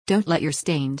Don't let your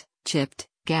stained, chipped,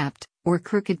 gapped, or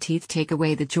crooked teeth take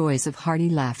away the joys of hearty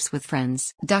laughs with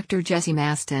friends. Dr. Jesse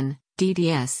Maston,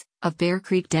 DDS, of Bear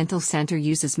Creek Dental Center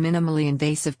uses minimally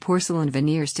invasive porcelain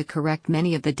veneers to correct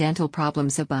many of the dental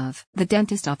problems above. The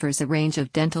dentist offers a range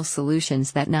of dental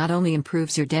solutions that not only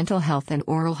improves your dental health and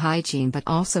oral hygiene but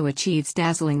also achieves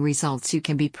dazzling results you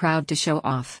can be proud to show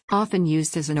off. Often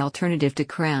used as an alternative to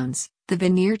crowns, the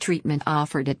veneer treatment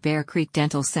offered at Bear Creek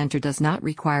Dental Center does not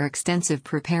require extensive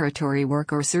preparatory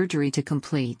work or surgery to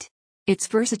complete. Its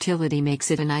versatility makes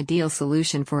it an ideal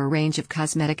solution for a range of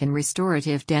cosmetic and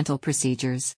restorative dental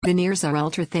procedures. Veneers are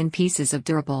ultra-thin pieces of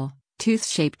durable,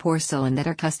 tooth-shaped porcelain that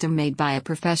are custom-made by a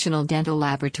professional dental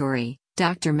laboratory,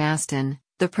 Dr. Maston,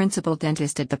 the principal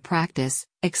dentist at the practice,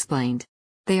 explained.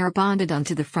 They are bonded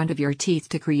onto the front of your teeth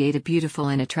to create a beautiful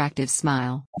and attractive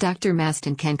smile. Dr.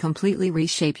 Maston can completely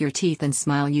reshape your teeth and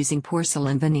smile using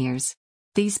porcelain veneers.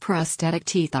 These prosthetic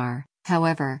teeth are,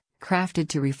 however, crafted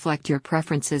to reflect your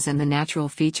preferences and the natural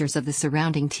features of the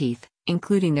surrounding teeth,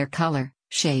 including their color,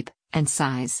 shape, and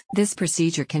size. This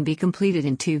procedure can be completed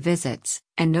in 2 visits,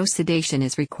 and no sedation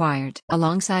is required.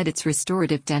 Alongside its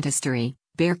restorative dentistry,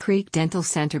 Bear Creek Dental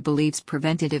Center believes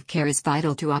preventative care is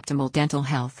vital to optimal dental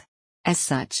health. As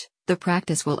such, the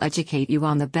practice will educate you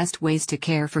on the best ways to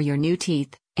care for your new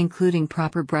teeth, including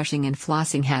proper brushing and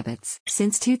flossing habits.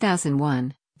 Since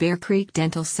 2001, Bear Creek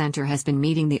Dental Center has been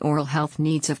meeting the oral health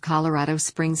needs of Colorado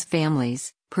Springs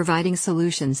families, providing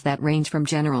solutions that range from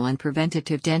general and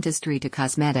preventative dentistry to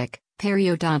cosmetic,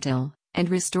 periodontal, and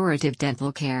restorative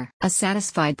dental care. A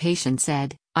satisfied patient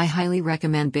said, "I highly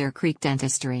recommend Bear Creek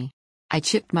Dentistry. I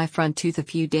chipped my front tooth a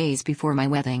few days before my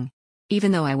wedding.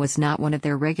 Even though I was not one of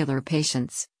their regular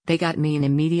patients, they got me in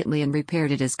immediately and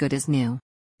repaired it as good as new.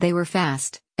 They were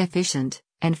fast, efficient,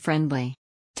 and friendly.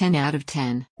 10 out of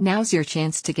 10. Now's your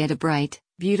chance to get a bright,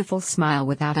 beautiful smile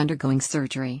without undergoing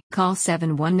surgery. Call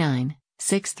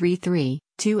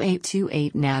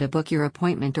 719-633-2828 now to book your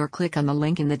appointment or click on the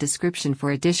link in the description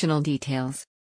for additional details.